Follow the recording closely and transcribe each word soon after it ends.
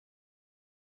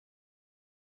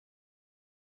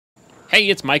Hey,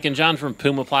 it's Mike and John from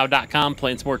PumaPlow.com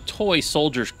playing some more Toy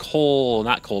Soldiers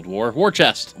not Cold War, War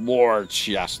Chest. War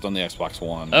Chest on the Xbox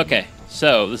One. Okay,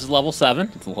 so this is level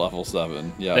 7. It's level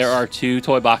 7, yes. There are 2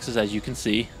 toy boxes, as you can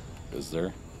see. Is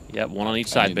there? Yep, one on each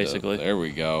side, basically. There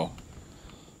we go.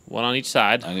 One on each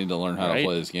side. I need to learn how to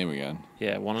play this game again.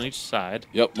 Yeah, one on each side.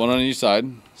 Yep, one on each side.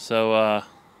 So,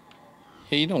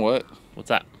 hey, you know what? What's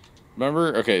that?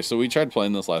 Remember? Okay, so we tried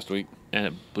playing this last week. And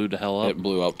it blew the hell up. It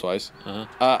blew up twice. Uh-huh.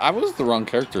 I was the wrong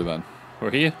character then.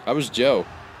 Were you? I was Joe.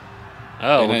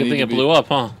 Oh, well, good thing it blew up,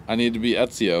 huh? I need to be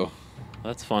Ezio.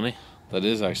 That's funny. That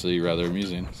is actually rather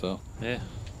amusing, so. Yeah.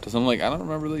 Because I'm like, I don't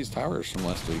remember these towers from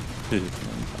last week.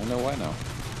 I know why now.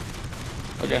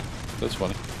 Okay, yeah. That's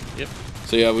funny. Yep.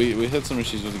 So yeah, we had some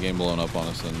issues with the game blowing up on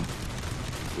us, and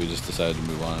we just decided to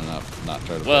move on and not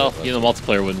try to play Well, you know,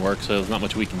 multiplayer wouldn't work, so there's not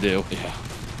much we can do. Yeah.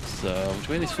 So, which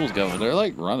way are these fools going? They're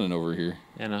like running over here.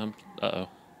 And, uh-oh.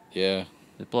 Yeah.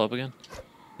 Did it blow up again?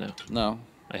 No. No.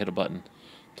 I hit a button.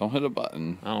 Don't hit a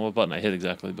button. I don't know what button I hit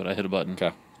exactly, but I hit a button.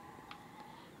 Okay.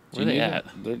 Where are they at?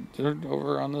 They're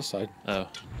over on this side. Oh.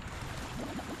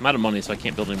 I'm out of money, so I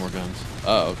can't build any more guns.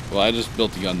 Oh. Well, I just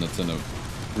built a gun that's in a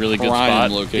really good spot.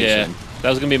 Location. Yeah. That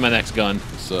was going to be my next gun.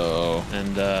 So.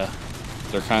 And,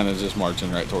 they're kind of just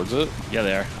marching right towards it. Yeah,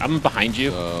 they are. I'm behind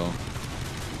you. So.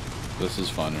 This is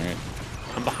fun, right?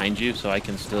 I'm behind you, so I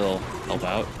can still help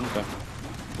out. Okay.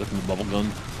 With the bubble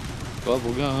gun.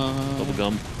 Bubble gum. Bubble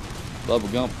gum. Bubble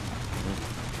gum.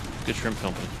 Good shrimp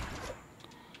company.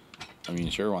 I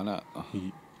mean, sure, why not? All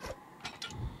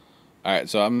right,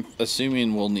 so I'm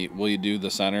assuming will you do the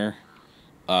center?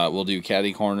 We'll do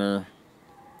caddy corner,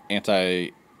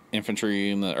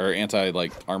 anti-infantry, or anti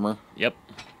armor. Yep.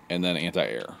 And then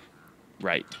anti-air.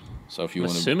 Right. So if you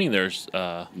want to, assuming there's,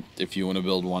 if you want to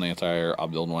build one anti-air, I'll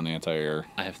build one anti-air.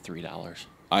 I have $3.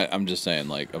 I'm just saying,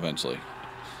 like, eventually.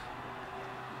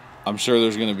 I'm sure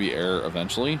there's going to be air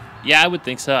eventually. Yeah, I would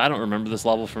think so. I don't remember this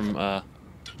level from when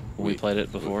we played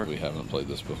it before. We haven't played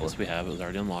this before. Yes, we have. It was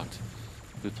already unlocked.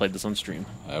 We played this on stream.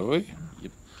 Have we?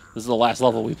 Yep. This is the last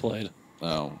level we played.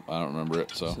 Oh, I don't remember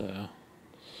it, so.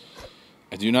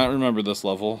 I do not remember this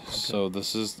level, okay. So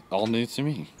this is all new to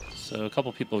me. So a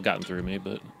couple people have gotten through me,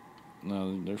 but...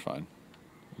 No, they're fine.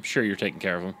 I'm sure you're taking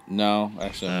care of them. No,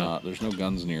 actually I'm not. There's no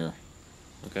guns near.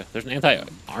 Okay, there's an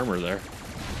anti-armor there.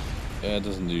 Yeah, it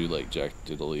doesn't do, like, jack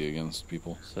diddly against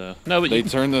people. So, no, but they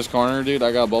turn this corner, dude.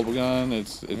 I got a bubble gun.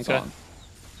 It's okay. On.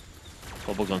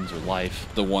 Bubble guns are life.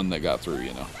 The one that got through,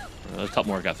 you know. A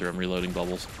couple more got through. I'm reloading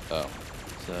bubbles. Oh.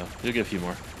 So, you'll get a few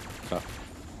more. Okay.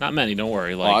 Not many, don't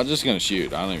worry. Like, I'm just going to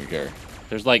shoot. I don't even care.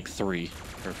 There's like 3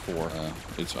 or 4.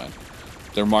 It's fine.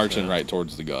 They're marching right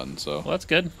towards the gun, so. Well, that's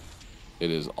good. It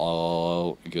is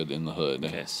all good in the hood.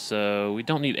 Okay, so we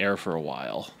don't need air for a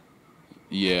while.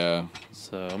 Yeah.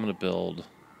 So I'm going to build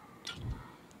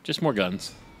just more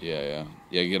guns. Yeah.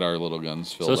 Get our little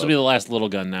guns filled up. So this will be the last little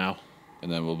gun now.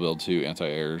 And then we'll build 2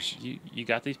 anti-airs. You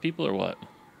got these people or what?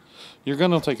 Your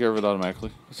gun will take care of it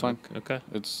automatically. It's fine. Okay.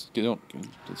 It's doing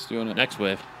it. Next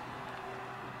wave.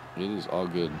 It is all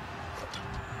good.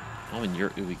 Oh, and your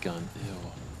ooey gun.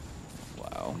 Ew.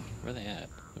 Wow. Where are they at?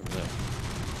 Over there.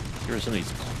 Here are some of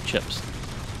these chips.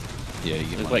 Yeah, you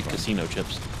get They look like casino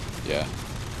chips. Yeah.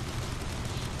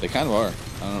 They kind of are.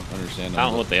 I don't understand them. I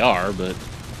don't know what they are, but...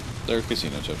 They're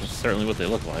casino chips. That's certainly what they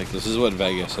look like. This is what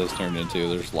Vegas has turned into.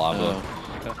 There's lava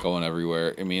going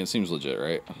everywhere. I mean, it seems legit,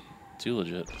 right? Too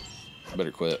legit.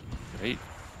 Better quit. Right?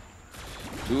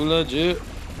 Too legit.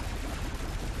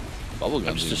 Bubble guns.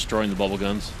 I'm just destroying the bubble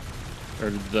guns.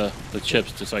 Or the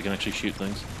chips, just so I can actually shoot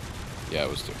things. Yeah, it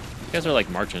was too. You guys are like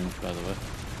marching, by the way.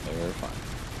 They were fine.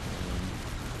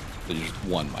 They just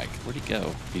won, Mike. Where'd he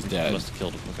go? He's dead. I must have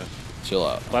killed him. Okay. Chill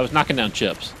out. Well, I was knocking down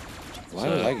chips. Why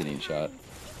was I getting shot?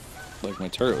 Like my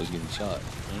turret was getting shot.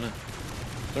 I don't know.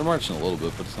 They're marching a little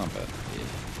bit, but it's not bad. Yeah.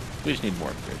 We just need more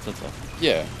upgrades, that's all.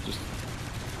 Yeah, just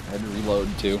I had to reload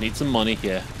too. Need some money,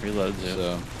 yeah. Reload too.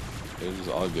 So it was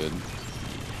all good.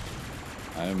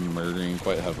 I am murdering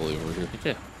quite heavily over here. Me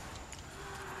too.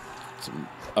 Some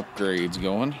upgrades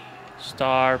going.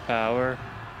 Star power.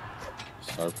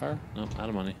 Star power? Nope, out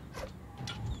of money.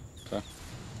 Okay.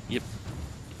 Yep.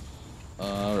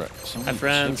 Alright. Hi,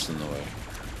 friends. Chips in the way.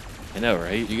 I know,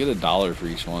 right? You get $1 for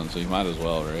each one, so you might as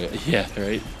well, right? Yeah,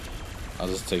 right. I'll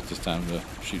just take this time to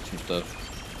shoot some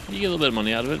stuff. You get a little bit of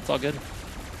money out of it. It's all good.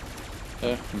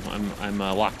 Yeah. I'm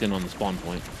locked in on the spawn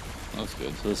point. That's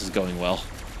good. So this is going well.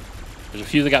 There's a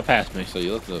few that got past me. So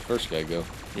you let the first guy go.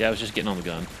 Yeah, I was just getting on the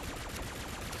gun.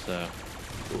 So.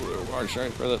 Ooh, they're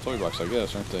right for that toy box, I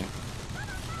guess, aren't they?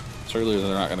 Surely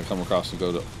they're not going to come across and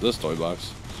go to this toy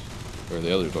box. Or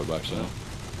the other toy box, you know?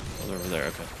 Oh, they're over there,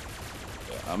 okay.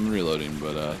 Yeah, I'm reloading,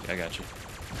 but I got you.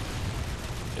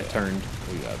 It turned.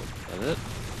 we got it. Is that it?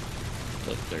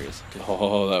 Oh, there he is. Okay.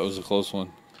 Oh, that was a close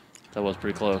one. That was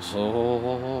pretty close.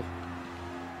 Oh,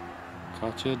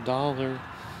 caught you $1.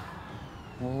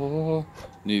 Oh,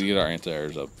 need to get our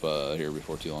anti-airs up here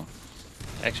before too long.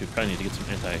 Actually, we probably need to get some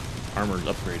anti-armors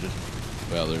upgraded.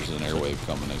 Well, there's an airwave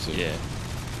coming, I see. Yeah.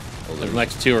 Well, The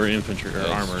next two are infantry or that's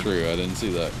armor. true. I didn't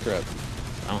see that. Crap.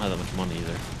 I don't have that much money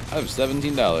either. I have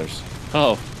 $17.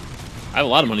 Oh, I have a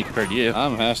lot of money compared to you.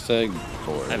 I'm hashtag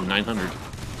poor. I have 900.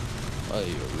 Oh,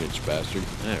 you rich bastard.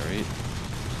 Yeah, right.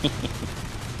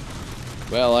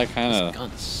 Well, I kind This of.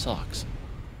 gun sucks.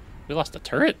 We lost a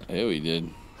turret? Yeah, we did.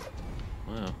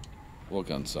 Wow. What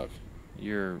guns suck?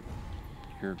 Your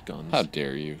guns. How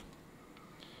dare you?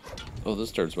 Oh,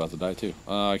 this turret's about to die too.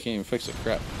 I can't even fix it.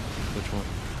 Crap. Which one?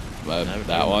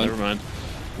 That one. Never mind.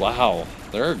 Wow,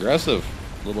 they're aggressive,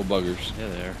 little buggers. Yeah,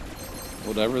 they are.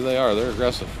 Whatever they are, they're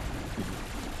aggressive.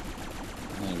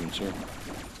 I'm not even sure.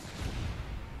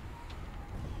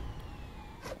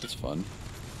 It's fun.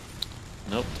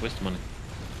 Nope, it's a waste of money.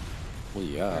 Well,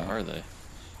 Where yeah. are they?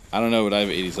 I don't know, but I have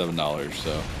 $87,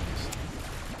 so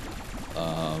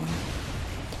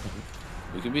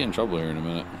we could be in trouble here in a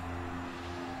minute.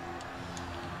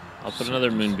 I'll put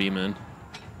another moonbeam in.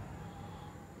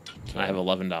 I have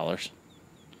 $11.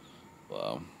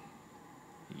 Wow.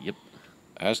 Yep.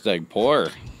 Hashtag poor.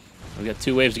 We got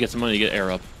 2 waves to get some money to get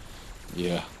air up.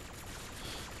 Yeah.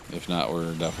 If not,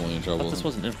 we're definitely in I trouble. thought this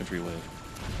was an infantry wave.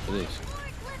 It is.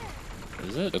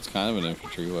 Is it? It's kind of an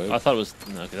infantry wave. I thought it was.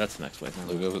 No, okay, that's the next wave.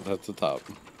 Look up at the top.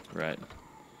 Right.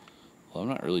 Well, I'm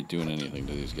not really doing anything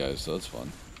to these guys, so that's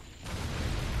fun.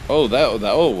 Oh,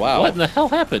 oh, wow. What in the hell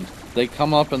happened? They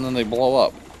come up and then they blow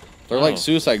up. They're Oh. like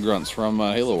suicide grunts from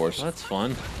Halo Wars. Well, that's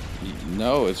fun.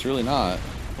 No, it's really not.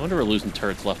 I wonder we're losing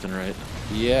turrets left and right.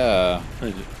 Yeah.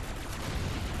 You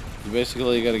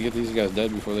basically got to get these guys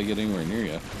dead before they get anywhere near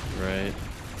you. Right.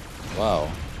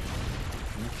 Wow.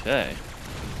 Okay.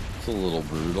 It's a little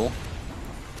brutal.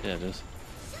 Yeah, it is.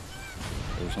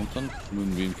 Or something.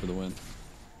 Moonbeam for the win.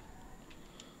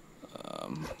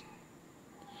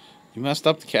 You messed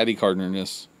up the caddy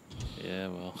cardiness. Yeah,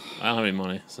 well, I don't have any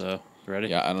money, so you ready?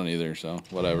 Yeah, I don't either, so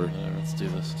whatever. Let's do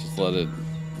this. Just let it,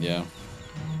 yeah.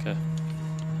 Okay.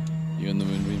 You in the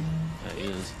Moonbeam? That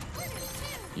is.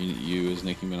 You as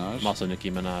Nicki Minaj? I'm also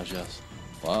Nicki Minaj, yes.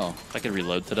 Wow. If I could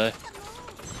reload today.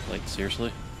 Like,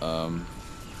 seriously?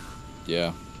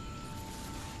 Yeah.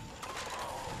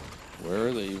 Where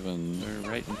are they even?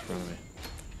 They're right in front of me.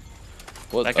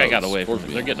 What? That guy Oh, got away from me.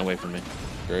 Scorpion. They're getting away from me.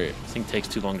 Great. This thing takes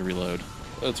too long to reload.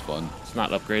 That's fun. It's not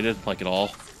upgraded, like, at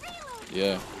all.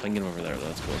 Yeah. If I can get him over there,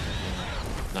 that's cool.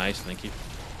 Nice, thank you.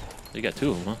 You got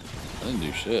 2 of them, huh? I didn't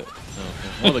do shit. Oh,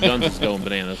 okay. One of the guns is going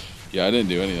bananas. Yeah, I didn't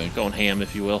do anything. Going ham,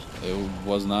 if you will. It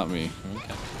was not me.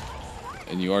 Okay.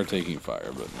 And you are taking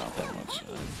fire, but not that much.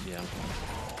 Yeah.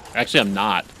 Actually, I'm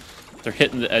not. They're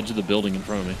hitting the edge of the building in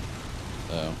front of me.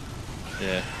 Oh.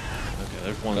 Yeah. Okay,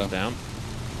 there's one that's down.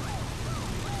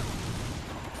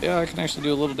 Yeah, I can actually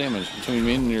do a little damage. Between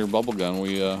me and your bubble gun,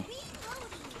 we can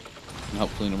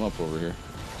help clean them up over here.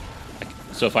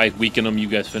 So if I weaken them, you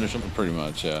guys finish them? Pretty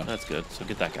much, yeah. That's good. So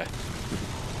get that guy.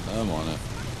 I'm on it.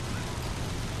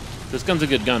 This gun's a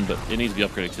good gun, but it needs to be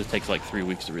upgraded because it takes like 3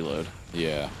 weeks to reload.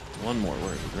 Yeah. One more.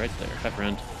 Where is it? Right there. Hi,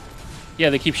 friend. Yeah,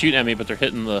 they keep shooting at me, but they're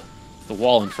hitting the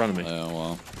wall in front of me. Oh,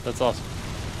 well. That's awesome.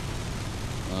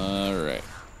 Alright.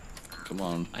 Come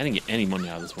on. I didn't get any money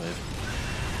out of this wave.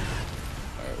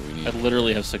 Alright, we I need...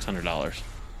 literally have $600.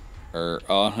 Oh, I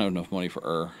don't have enough money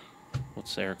for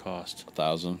What's air cost?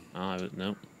 1,000.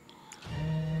 Nope.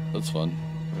 That's fun.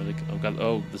 Where are they? Oh, God.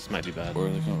 Oh, this might be bad. Where are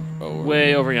they coming from? Oh,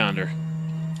 Way over yonder.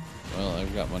 Well,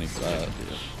 I've got money for that.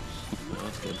 Oh,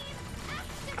 that's good.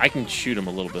 I can shoot him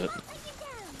a little bit,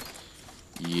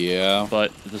 Yeah.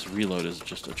 but this reload is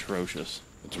just atrocious.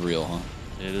 It's real, huh?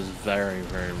 It is very,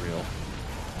 very real.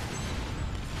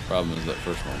 Problem is that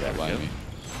first one got by Yep. me.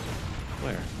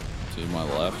 Where? To my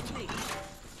left.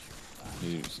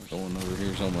 He's going over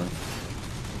here somewhere.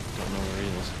 Don't know where he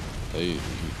is.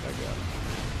 I got him.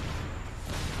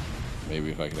 Maybe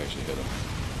if I could actually hit him.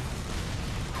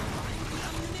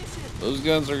 Those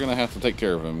guns are gonna have to take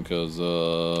care of him because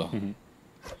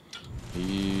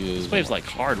he is. This wave's like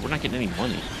hard. We're not getting any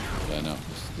money. Yeah, I know.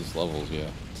 This level's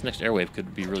This next airwave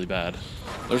could be really bad.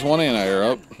 There's one anti-air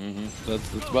up.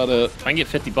 That's about it. If I can get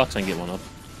 $50, I can get one up.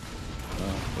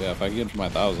 Yeah, if I can get to my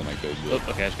 1,000, I could. But Oh,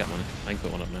 okay, I just got money. I can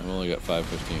put one up I've now. only got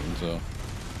 515, so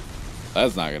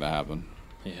that's not gonna happen.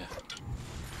 Yeah.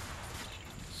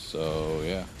 So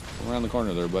yeah, come around the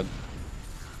corner there, bud.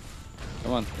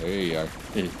 Come on, there you are.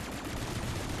 He's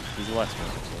the last one,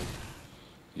 looks like.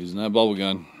 Using that bubble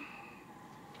gun.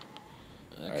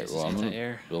 Okay, Alright, is well, this I'm going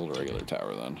anti-air? to build a regular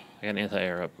tower then. I got an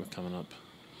anti-air up coming up.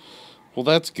 Well,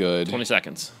 that's good. 20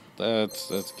 seconds. That's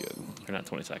good. Or not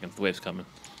 20 seconds. The wave's coming.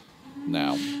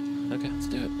 Now. Okay, let's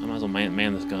do it. I might as well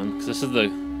man this gun. Because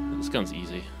this gun's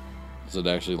easy. Does it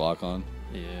actually lock on?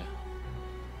 Yeah.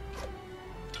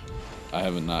 I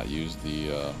haven't not used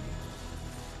the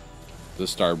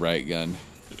Starbright gun.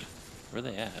 Where are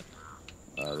they at?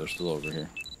 They're still over here.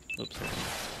 Oops.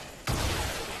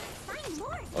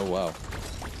 Oh, wow.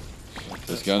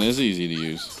 This gun is easy to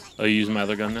use. Oh, you using my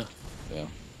other gun now? Yeah.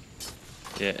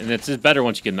 Yeah, and it's better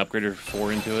once you get an upgrader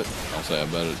 4 into it. I'll say I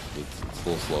bet it's a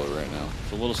little slower right now.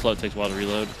 It's a little slow. It takes a while to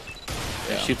reload.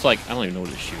 Yeah. It shoots like, I don't even know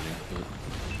what it's shooting.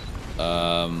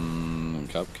 But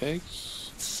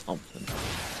Cupcakes? something.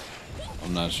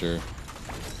 I'm not sure.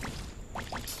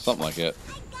 Something like it.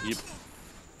 Yep.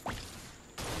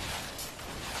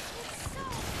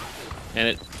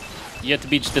 And you have to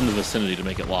be just in the vicinity to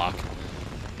make it lock.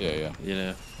 Yeah, yeah. You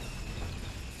know.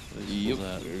 Yep.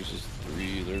 There's just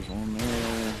 3. There's one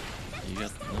there. You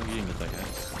didn't get that guy.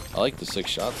 I like the 6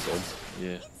 shots though.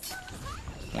 Yeah.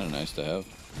 Kind of nice to have.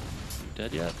 You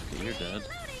dead yet? Okay, you're dead.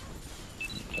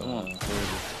 Come on. Where is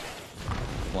it?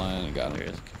 Flying. I got There he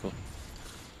him. is. Cool.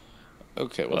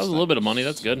 Okay, Well, that was a little bit of money.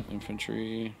 That's good.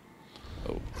 Infantry.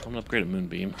 Oh. I'm gonna upgrade a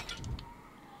moonbeam.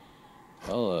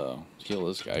 I'll kill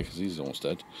this guy because he's almost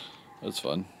dead. That's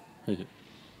fun.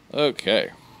 Okay.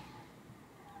 It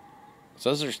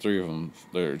says there's 3 of them.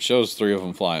 It shows 3 of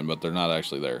them flying, but they're not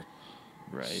actually there.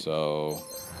 Right. So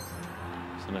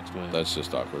What's the next wave? that's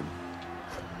just awkward.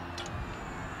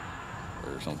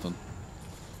 Or something.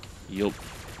 Yup.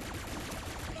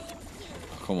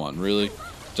 Come on, really?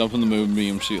 Jump in the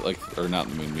moonbeam, shoot like, or not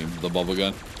the moonbeam, the bubble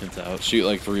gun. It's out. Shoot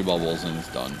like 3 bubbles and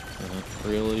it's done.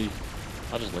 Really?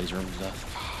 I'll just laser him to death.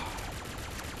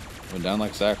 Went down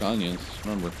like sack onions.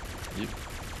 Remember? Yep.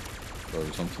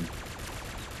 Or something.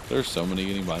 There's so many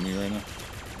getting by me right now.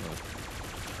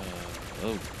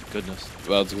 Oh, goodness.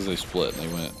 Well, it's because they split and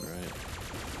they went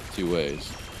Right. 2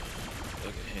 ways.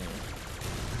 Okay, hang on.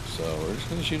 So we're just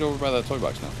gonna shoot over by that toy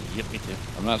box now. Yep, me too.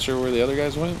 I'm not sure where the other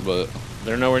guys went, but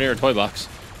They're nowhere near a toy box.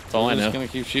 That's all I we're know. just gonna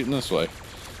keep shooting this way.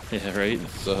 Yeah, right?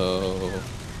 So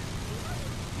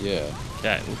yeah,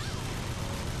 Okay. Oops.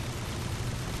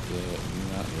 yeah,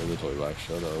 you're not near the toy box.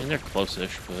 Shut I mean, up. they're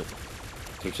close-ish, but...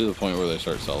 They're to the point where they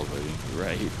start celebrating.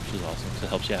 Right, which is awesome. 'Cause it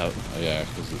helps you out. Oh, yeah,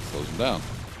 because it slows them down.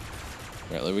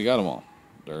 Apparently, we got them all.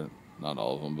 They're not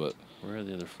all of them, but Where are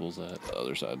the other fools at? the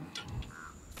other side.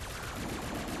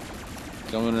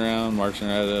 Coming around, marching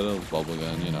right at a bubble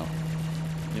gun, you know.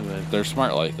 Anyway, They're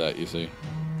smart like that, you see.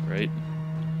 right?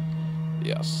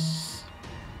 Yes.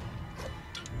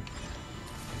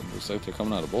 It looks like they're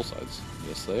coming out of both sides.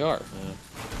 Yes, they are.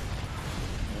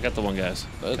 I got the one, guys.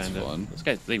 That's Kinda. fun. Those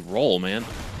guys, they roll, man.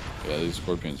 Yeah, these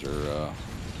scorpions are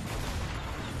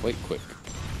quite quick.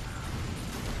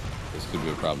 This could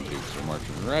be a problem too, because they're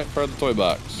marching right in front of the toy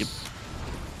box. Yep.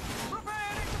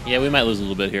 Yeah, we might lose a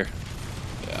little bit here,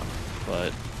 Yeah.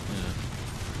 but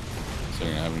So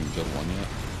you're not having killed one yet?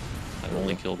 I've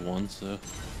only killed one, so...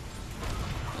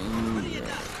 Ooh, yeah.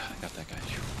 I got that guy.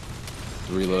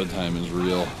 The reload time is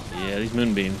real. Yeah, these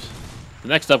moonbeams. The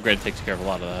next upgrade takes care of a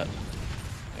lot of that.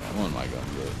 Yeah, I want my gun,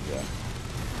 but yeah.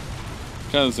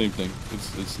 Kind of the same thing.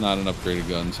 It's not an upgraded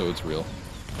gun, so it's real.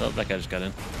 Oh, that guy just got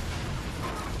in.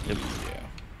 Yep. Yeah.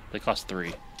 They cost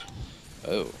 3.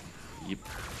 Oh. Yep.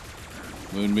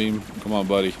 Moonbeam, come on,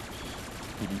 buddy.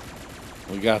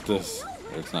 We got this.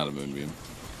 It's not a moonbeam.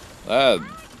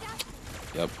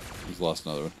 Yep, he's lost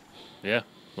another one. Yeah,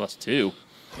 lost 2.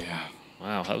 Yeah,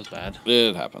 Wow, that was bad.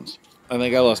 it happens. I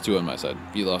think I lost 2 on my side.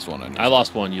 You lost 1 on your I side.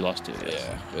 lost 1, you lost 2. Yes.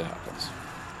 Yeah, it happens.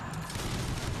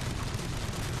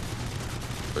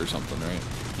 Or something, right?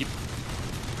 Yep.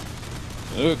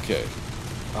 Okay.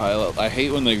 I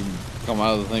hate when they come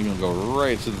out of the thing and go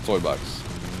right to the toy box.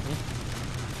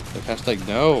 Like, hashtag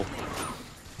no.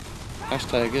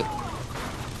 Hashtag it.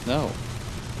 No.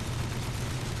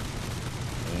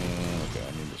 Okay,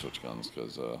 I need to switch guns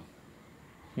because,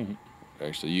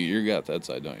 actually, you got that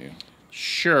side, don't you?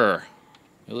 Sure.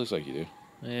 It looks like you do.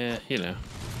 Yeah, you know.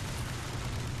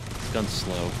 This gun's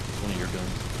slow. It's one of your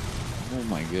guns. Oh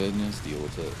my goodness, deal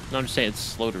with it. No, I'm just saying it's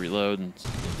slow to reload. And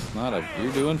It's not a.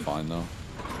 You're doing fine though.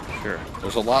 sure.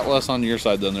 There's a lot less on your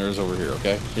side than there is over here.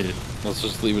 Okay. Yeah. Let's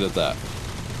just leave it at that.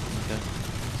 Okay.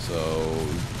 So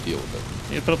deal with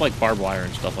it. You put up like barbed wire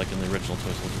and stuff like in the original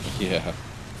Toy Soldiers. Yeah.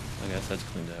 I guess that's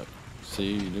cleaned out.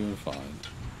 See, you're doing fine.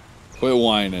 Quit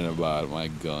whining about my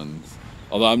guns.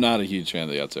 Although I'm not a huge fan of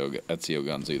the Ezio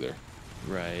guns either.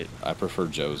 Right. I prefer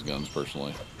Joe's guns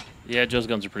personally. Yeah, Joe's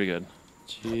guns are pretty good.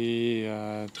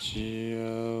 G.I.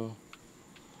 Joe.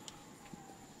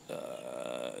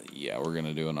 Yeah, we're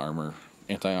gonna do an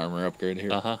anti-armor upgrade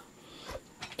here. Uh-huh.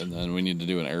 And then we need to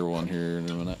do an air one here in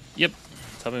a minute. Yep.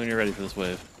 Tell me when you're ready for this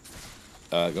wave.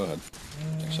 Go ahead.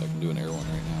 Actually, I can do an air one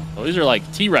right now. Oh, these are like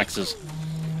T-Rexes.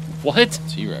 What?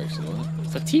 T-Rex, isn't it?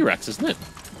 It's a T-Rex, isn't it?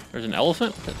 There's an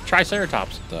elephant?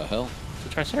 Triceratops. The hell? It's a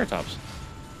Triceratops.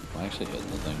 I actually hit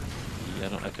the thing.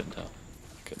 Yeah, I couldn't tell.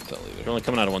 Couldn't tell either. They're only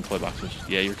coming out of one toy box.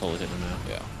 Yeah, you're totally hitting them now.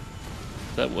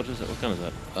 Yeah. What is it? What gun is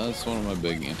that? That's one of my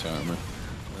big anti-armor.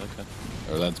 Okay.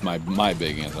 Or that's my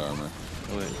big anti-armor.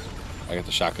 Oh, wait. I got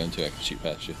the shotgun too. I can shoot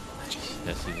past you.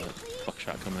 Yeah, see that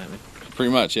buckshot coming at me.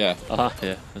 Pretty much, yeah. Uh-huh,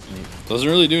 yeah, that's neat. Doesn't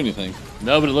really do anything.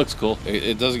 No, but it looks cool.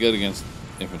 It does good against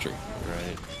infantry.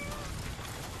 Right.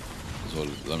 Is what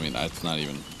I mean, it's not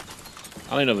even.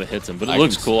 I don't know if it hits him, but it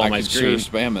looks cool on my screen. I can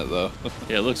sure spam it though.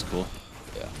 Yeah, it looks cool.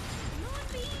 Yeah.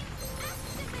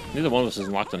 Neither one of us has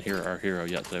locked on our hero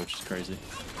yet today, which is crazy.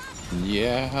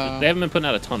 Yeah. They haven't been putting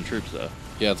out a ton of troops though.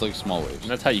 Yeah, it's like small waves.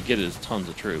 And that's how you get it, is tons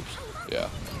of troops. Yeah.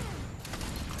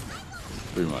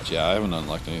 Pretty much. Yeah, I haven't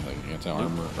unlocked anything.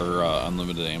 Anti-armor or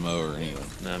unlimited ammo or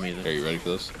anything. No, me either. Are you ready for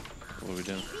this? What are we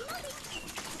doing?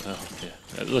 Oh,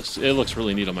 yeah. It looks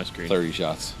really neat on my screen. 30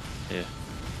 shots. Yeah.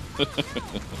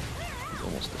 He's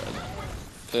almost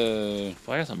dead.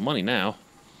 Well, I got some money now.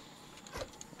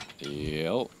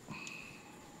 Yep.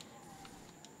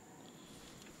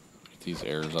 Get these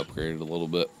airs upgraded a little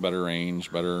bit. Better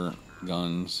range, better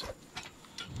guns.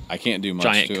 I can't do much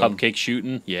Giant to cupcake them.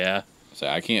 shooting. Yeah. So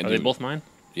I can't Are do. they both mine?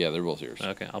 Yeah, they're both yours.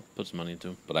 Okay, I'll put some money into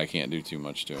them. But I can't do too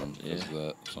much to them because of Yeah.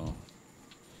 that. So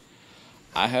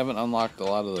I haven't unlocked a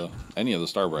lot of any of the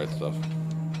Starbright stuff.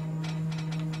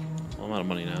 Well, I'm out of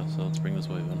money now, so let's bring this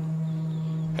wave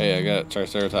in. Hey, I got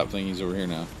Triceratops thingies over here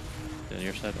now. On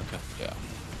your side? Okay. Yeah.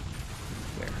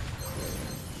 Where?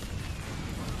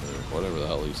 Or whatever the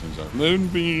hell these things are.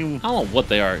 Moonbeam. I don't know what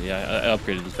they are. Yeah, I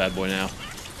upgraded this bad boy now.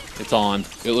 It's on.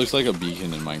 It looks like a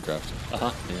beacon in Minecraft.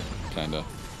 Uh-huh. Yeah. Kinda.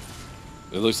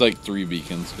 It looks like 3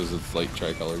 beacons because it's like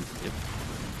tricolored. Yep.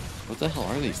 What the hell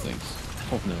are these things?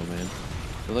 I don't know, man.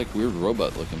 They're like weird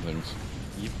robot looking things.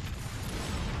 Yep.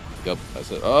 Yep. I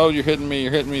said, oh, you're hitting me.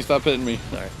 You're hitting me. Stop hitting me.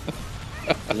 Sorry.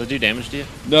 Does it do damage to you?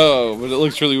 No, but it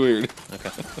looks really weird.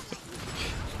 Okay.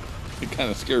 It kind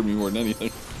of scared me more than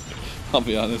anything. I'll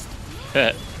be honest.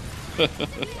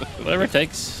 Whatever it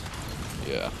takes.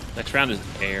 Yeah. Next round is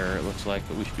air, it looks like,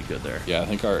 but we should be good there. Yeah, I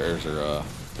think our airs are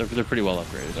They're pretty well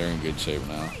upgraded. they're in good shape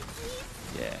now.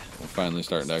 Yeah. We're finally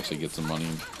starting to actually get some money,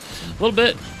 A little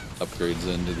bit. upgrades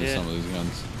into Yeah. some of these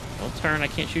guns. Don't turn. I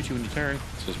can't shoot you when you turn.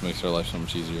 It just makes our life so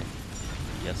much easier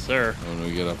Yes, sir. when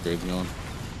we get upgrades going.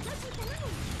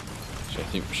 Should I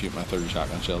think shoot my 30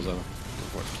 shotgun shells at them?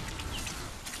 Go for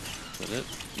it. Is that it?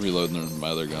 Reloading my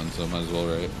other gun, so might as well,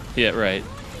 right? Yeah, right.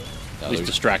 Yeah, At least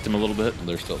distract him a little bit.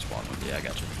 they're still spawning. Yeah, I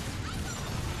got you.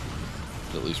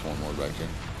 There's at least one more back here.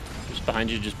 Just behind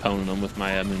you, just poning them with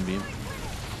my moonbeam.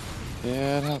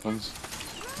 Yeah, it happens.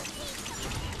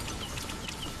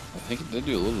 I think it did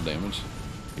do a little damage.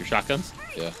 Your shotguns?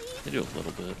 Yeah. They do a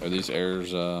little bit. Are these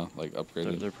airs like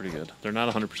upgraded? They're pretty good. They're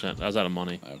not 100%. I was out of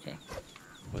money, Okay.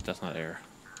 but that's not air.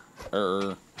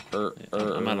 Yeah,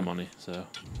 I'm out of money, so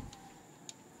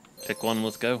pick one.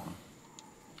 Let's go.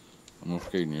 I'm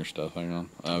upgrading your stuff. Hang on.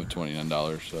 I have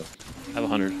 $29, so. I have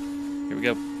 100. Here we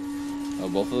go. Oh,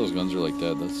 both of those guns are like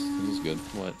dead. This is good.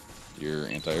 What? Your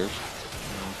anti-airs.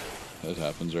 That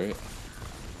happens, right?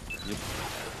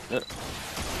 Yep.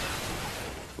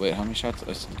 Wait, how many shots?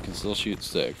 I can still shoot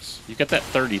 6. You got that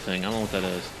 30 thing. I don't know what that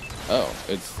is. Oh,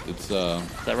 it's Is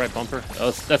that right, bumper? Oh,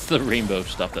 that's the rainbow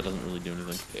stuff that doesn't really do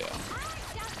anything.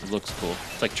 yeah. It looks cool.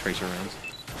 It's like tracer rounds.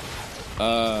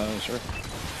 Sure.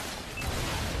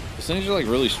 These things are like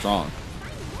really strong.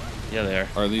 Yeah, they are.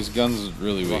 Are these guns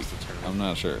really weak? Lost the turret. I'm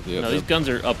not sure. Yeah, No, these guns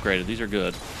are upgraded. These are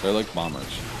good. they're like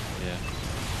bombers. Yeah.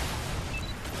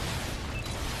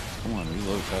 Come on,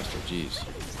 reload faster. Jeez.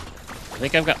 I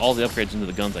think I've got all the upgrades into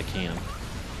the guns I can.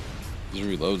 These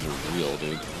reloads are real,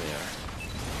 dude. They are.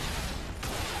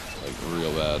 Like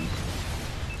real bad.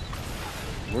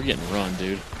 We're getting run,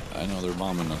 dude. I know they're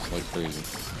bombing us like crazy.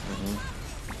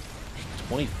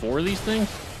 24 of these things?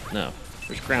 No.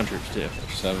 There's ground troops, too.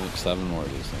 There's seven more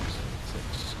of these things.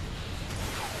 6.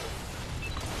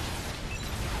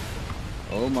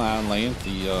 Oh my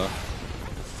Lanthea.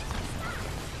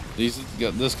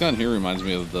 This gun here reminds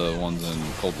me of the ones in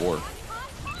Cold War.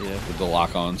 Yeah. With the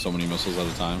lock on so many missiles at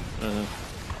a time.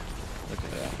 Look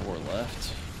at that. 4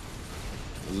 left.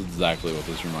 This is exactly what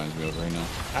this reminds me of right now.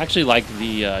 I actually like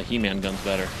the He-Man guns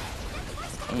better.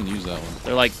 I haven't used that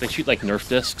one. They shoot like Nerf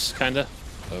discs, kind of.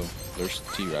 Oh. There's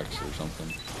T-Rex or something.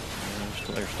 There's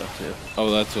still air stuff too. Oh,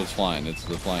 that's what's flying. It's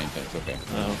the flying tanks. Okay.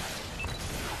 Oh.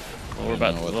 Well, we're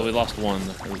about. Well, we lost one.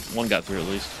 Or one got through at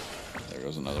least. There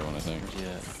goes another one, I think.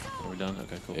 Yeah. Are we done?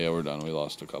 Okay, cool. Yeah, we're done. We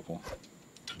lost a couple.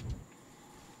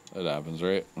 That happens,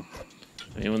 right?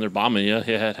 I mean, when they're bombing you,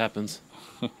 yeah, it happens.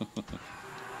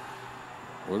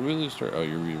 Where did we lose turret? Oh,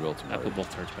 you rebuilt them. I put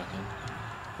both turrets back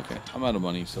in. Okay, I'm out of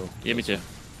money, so. Yeah, me too.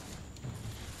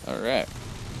 All right.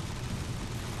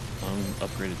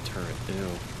 Upgraded turret. Ew.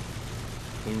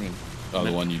 What do you mean? Oh,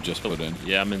 the one you just put in.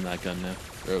 Yeah, I'm in that gun now.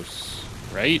 Gross.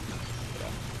 Right? Yeah.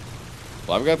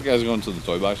 Well, I've got the guys going to the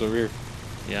toy box over here.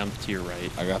 Yeah, I'm to your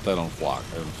right. I got that on Flock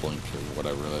or Flink or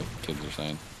whatever the kids are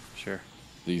saying. Sure.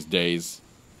 These days.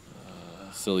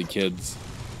 Silly kids.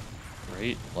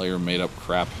 Right? All your made up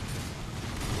crap.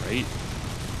 Right?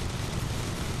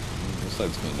 This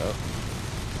side's cleaned up.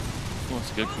 Oh,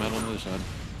 it's good. Come out on the other side.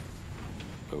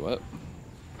 Wait, what?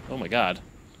 Oh my god.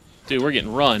 Dude, we're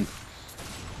getting run.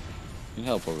 Need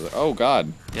help over there. Oh,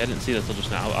 God. Yeah, I didn't see that till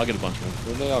just now. I'll get a bunch of them.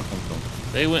 Where'd they all come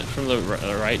from? They went from the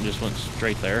right and just went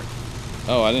straight there.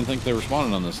 Oh, I didn't think they were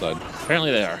spawning on this side.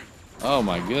 Apparently they are. Oh,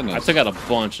 my goodness. I took out a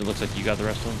bunch. It looks like you got the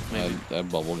rest of them, maybe. I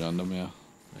bubble gunned them, yeah.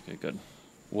 Okay, good.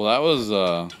 Well, that was,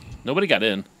 Nobody got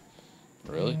in.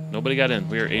 Really? Nobody got in.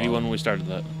 We were 81 when we started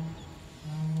that.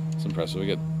 It's impressive. We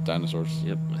get dinosaurs.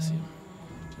 Yep, I see them.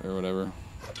 Or whatever. On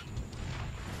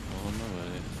my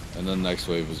way. And then next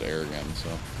wave was air again, so.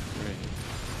 Great.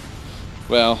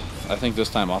 Well, I think this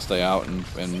time I'll stay out and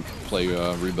play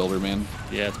Rebuilder Man.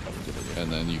 Yeah, it's probably a good idea.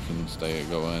 And then you can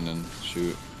go in and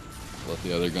shoot. Let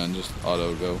the other gun just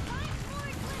auto go.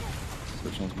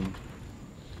 Or something.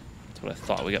 That's what I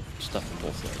thought. We got stuff on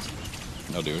both sides.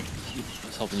 Oh, do we? I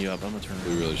was helping you up. I'm going to turn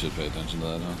We around. really should pay attention to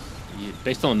that, huh? Yeah,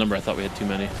 based on the number, I thought we had too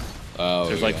many. Oh,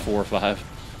 There's like 4 or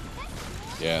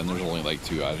 5. Yeah, and there's only like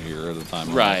 2 out here at a time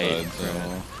on Right, the side, so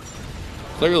right.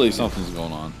 clearly something's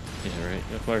going on. Yeah, right.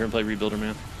 Yeah, come over here and play Rebuilder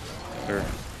Man. Or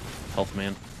Health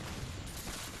Man.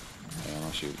 Yeah,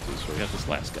 I'll shoot these We first. got this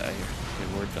last guy here. Okay,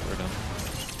 we're done.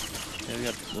 Yeah, we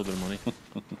got a little bit of money.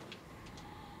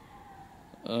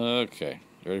 Okay.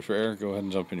 You ready for air? Go ahead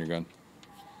and jump in your gun.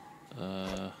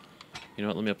 You know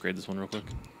what? Let me upgrade this one real quick.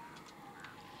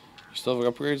 You still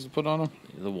have upgrades to put on them?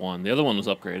 The one. The other one was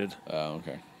upgraded. Oh,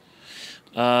 okay.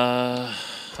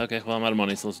 Okay, well, I'm out of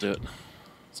money, so let's do it.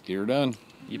 Let's get her done.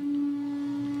 Yep.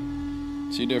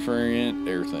 2 different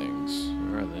air things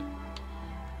Where are they?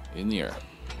 in the air.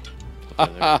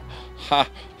 Okay, there. Ha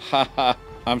ha ha!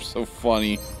 I'm so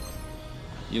funny.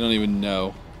 You don't even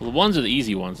know. Well, the ones are the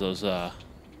easy ones. Those,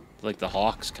 like the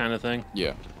Hawks kind of thing.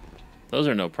 Yeah. Those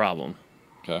are no problem.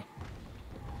 Okay.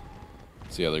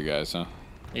 It's the other guys, huh?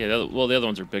 Yeah, the other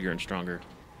ones are bigger and stronger.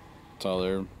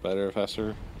 Taller, better,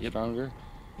 faster, Yep. stronger.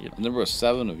 Yep. And there were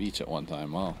 7 of each at one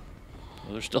time. Wow.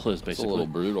 Well, there still is, It's a basically. little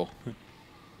brutal.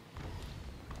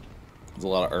 There's a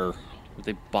lot of But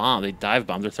they bomb. They dive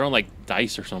bomb. They're throwing like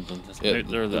dice or something. Yeah,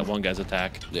 They're that one guy's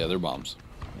attack. Yeah, they're bombs.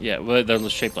 Yeah, well, they're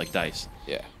shaped like dice.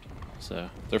 Yeah. So,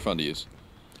 They're fun to use.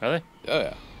 are they? Oh,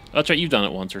 yeah. That's right. You've done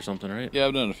it once or something, right? Yeah,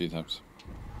 I've done it a few times.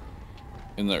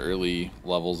 In the early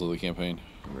levels of the campaign.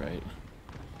 Right.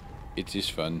 It is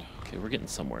fun. Okay, we're getting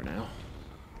somewhere now.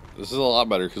 This is a lot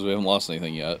better because we haven't lost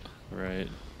anything yet. Right.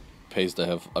 Pays to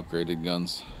have upgraded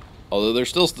guns. Although there's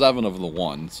still 7 of the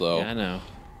one, so Yeah, I know.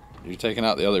 you're taking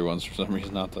out the other ones for some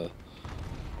reason, not the...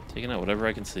 Taking out whatever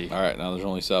I can see. Alright, now there's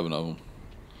only 7 of them.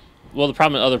 Well,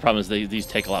 other problem is these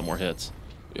take a lot more hits.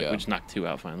 Like, Yeah. we just knocked 2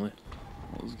 out finally.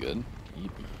 That was good.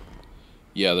 Yep.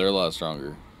 Yeah, they're a lot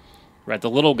stronger. Right, the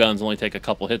little guns only take a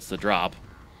couple hits to drop.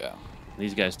 Yeah.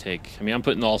 These guys take... I mean, I'm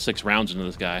putting all 6 rounds into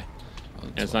this guy,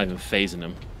 and it's not even phasing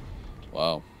him.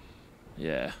 Wow.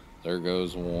 Yeah. There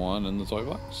goes one in the toy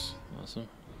box. Awesome.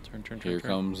 Turn. Here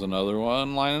comes another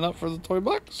one lining up for the toy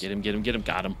box. Get him.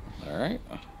 Got him. Alright.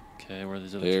 Okay, where are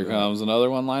these other Here 2 comes another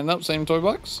one lining up, same toy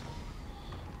box.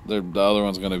 The other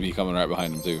one's going to be coming right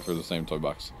behind him, too, for the same toy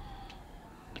box.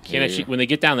 I can't actually... When they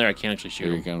get down there, I can't actually shoot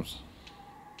Here he them. comes.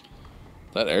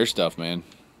 That air stuff, man.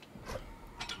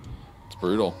 It's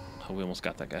brutal. Oh, we almost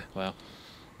got that guy. Wow.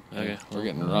 Okay. We're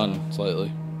getting run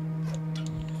slightly.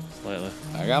 Slightly.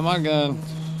 I got my gun.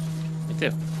 Me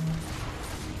too.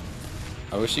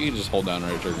 I wish you could just hold down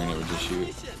right trigger and it would just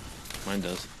shoot. Mine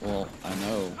does. Well, I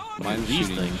know. Mine's These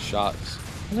shooting things. shots.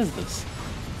 What is this?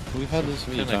 We've had this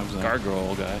many Kind of times now.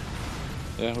 gargoyle guy.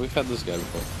 Yeah, we've had this guy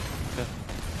before. Okay.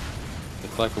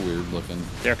 It's like a weird looking.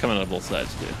 They're coming out of both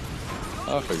sides too.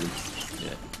 Oh, I figured.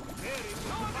 Yeah.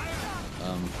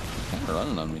 Kind of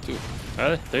running on me too.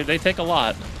 Are they? They take a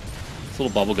lot. This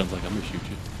little bubble gun's like, I'm gonna shoot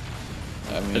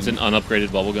you. I mean, It's an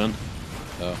unupgraded bubble gun.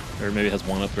 Oh. Or maybe it has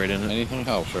one upgrade in it. Anything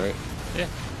helps, right? Yeah.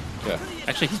 Yeah.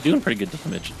 Actually, he's doing pretty good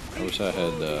damage. I wish I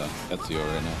had Ezio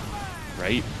right now.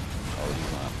 Right? Oh,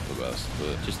 he's not the best,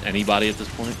 but Just anybody at this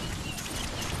point.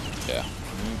 yeah.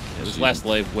 Yeah, this last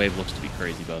wave looks to be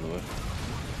crazy, by the way.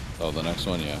 Oh, the next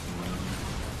one, yeah.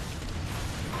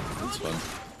 That's fun.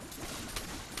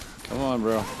 Come on,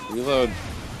 bro. Reload.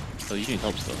 So you need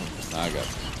help still. Nah, I got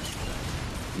this.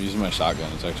 I'm using my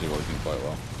shotgun. It's actually working quite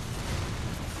well.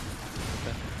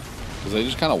 Because they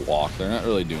just kind of walk. They're not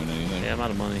really doing anything. Yeah, I'm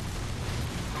out of money.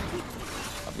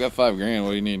 I've got $5 grand.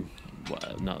 What do you need?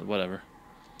 No, whatever.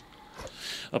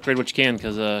 Upgrade what you can,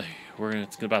 because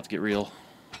it's about to get real.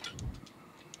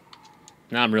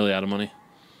 Now I'm really out of money.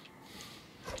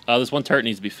 This one turret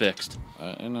needs to be fixed.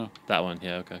 I know. That one,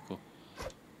 yeah, okay, cool.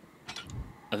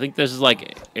 I think this is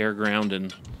like air, ground,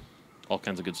 and all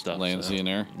kinds of good stuff. Land, sea, and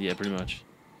air? Yeah, pretty much.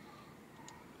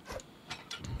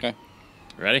 Okay.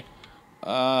 Ready?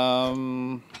 Nah,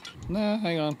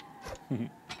 hang on.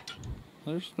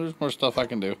 There's more stuff I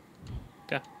can do.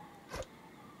 Okay.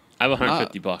 I have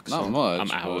 150 bucks. Not so much.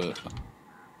 I'm out. But...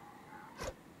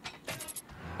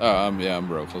 Oh, yeah, I'm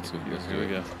broke. Let's go. Here we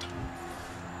go.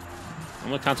 I'm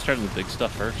gonna concentrate on the big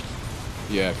stuff first.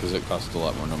 Yeah, because it costs a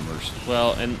lot more numbers.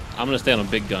 Well, and I'm gonna stay on a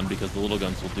big gun because the little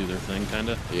guns will do their thing,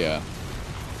 kinda. Yeah.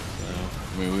 So.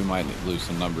 I mean, we might lose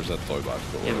some numbers at the toy box,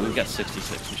 but Yeah, but we've got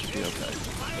 66. We should be okay.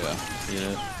 Yeah.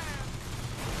 Yeah.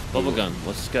 Bubble gun.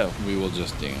 Let's go. We will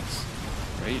just dance.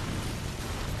 Right.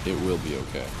 It will be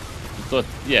okay. But,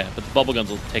 yeah, but the bubble guns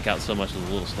will take out so much of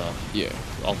the little stuff. Yeah.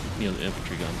 All the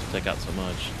infantry guns will take out so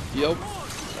much. Yep.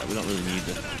 Right, we don't really need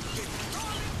to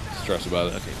stress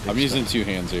about it. Okay. I'm using 2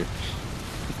 hands here.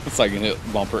 So I can hit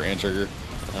bumper and trigger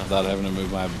without having to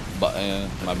move my button,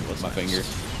 my finger.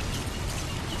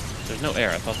 There's no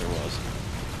air. I thought there was.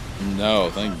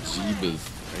 No, thank Jeebus.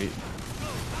 Right.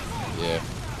 Yeah.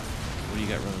 What do you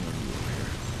got running on you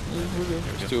over here?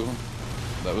 There's 2 of them.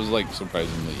 That was like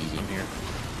surprisingly easy. I'm here.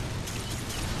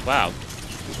 Wow.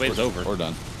 This wave's over. We're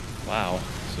done. Wow.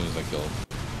 As soon as I kill him.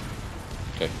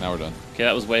 Okay, now we're done. Okay,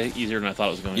 that was way easier than I thought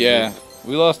it was going to be. Yeah,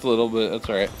 we lost a little bit. That's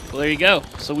all right. Well, there you go.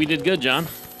 So we did good, John.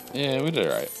 Yeah, we did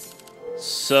all right.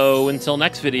 So until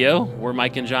next video, we're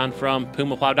Mike and John from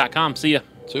PumaPlow.com. See ya.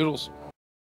 Toodles.